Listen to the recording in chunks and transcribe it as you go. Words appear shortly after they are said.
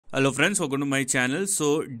Hello friends, welcome to my channel.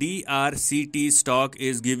 So DRCT stock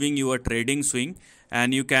is giving you a trading swing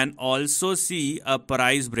and you can also see a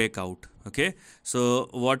price breakout. Okay, so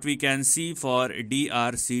what we can see for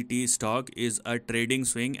DRCT stock is a trading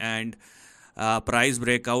swing and price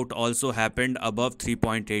breakout also happened above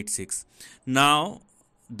 3.86. Now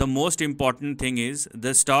the most important thing is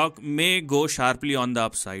the stock may go sharply on the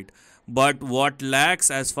upside, but what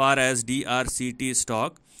lacks as far as DRCT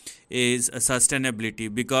stock is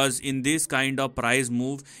sustainability, because in this kind of price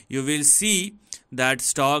move you will see that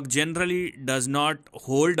stock generally does not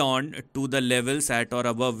hold on to the levels at or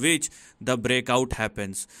above which the breakout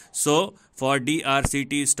happens. So for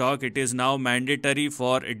DRCT stock, it is now mandatory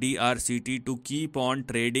for DRCT to keep on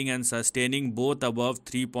trading and sustaining both above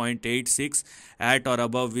 3.86 at or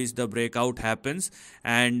above which the breakout happens.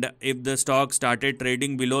 And if the stock started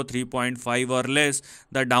trading below 3.5 or less,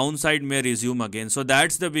 the downside may resume again. So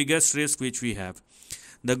that's the biggest risk which we have.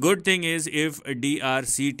 The good thing is, if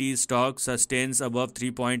DRCT stock sustains above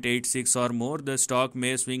 3.86 or more, the stock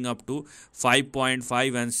may swing up to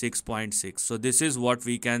 5.5 and 6.6. So this is what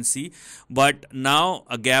we can see. But now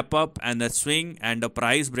a gap up and a swing and a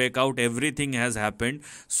price breakout, everything has happened.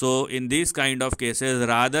 So in these kind of cases,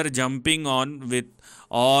 rather jumping on with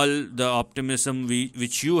all the optimism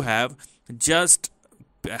which you have, just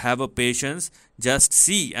have a patience, just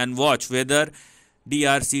see and watch whether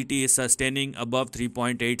DRCT is sustaining above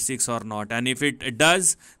 3.86 or not, and if it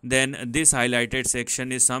does, then this highlighted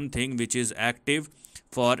section is something which is active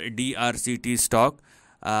for DRCT stock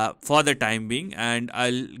for the time being. And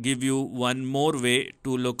I'll give you one more way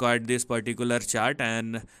to look at this particular chart,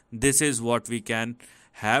 and this is what we can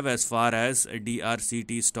have as far as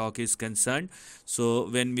DRCT stock is concerned. So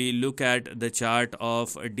when we look at the chart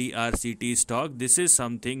of DRCT stock, this is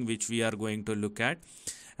something which we are going to look at.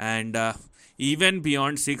 And even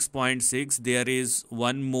beyond 6.6, there is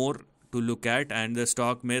one more to look at, and the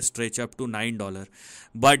stock may stretch up to $9.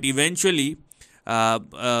 But eventually,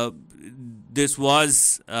 this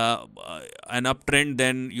was an uptrend.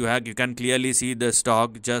 Then you can clearly see the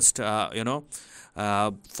stock just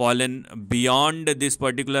fallen beyond this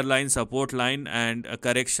particular line, support line, and a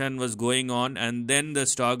correction was going on, and then the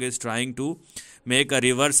stock is trying to make a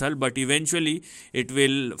reversal, but eventually it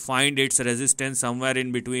will find its resistance somewhere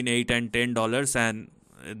in between $8 and $10, and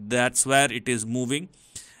that's where it is moving.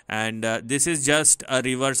 And this is just a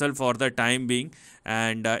reversal for the time being,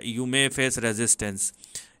 and you may face resistance.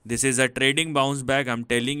 This is a trading bounce back. I'm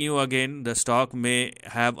telling you again, the stock may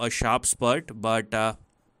have a sharp spurt, but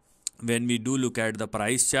when we do look at the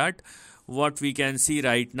price chart, what we can see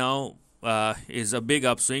right now is a big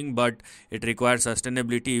upswing, but it requires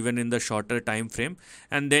sustainability even in the shorter time frame.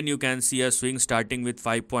 And then you can see a swing starting with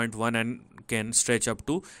 5.1 and can stretch up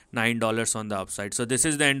to $9 on the upside. So this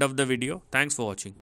is the end of the video. Thanks for watching.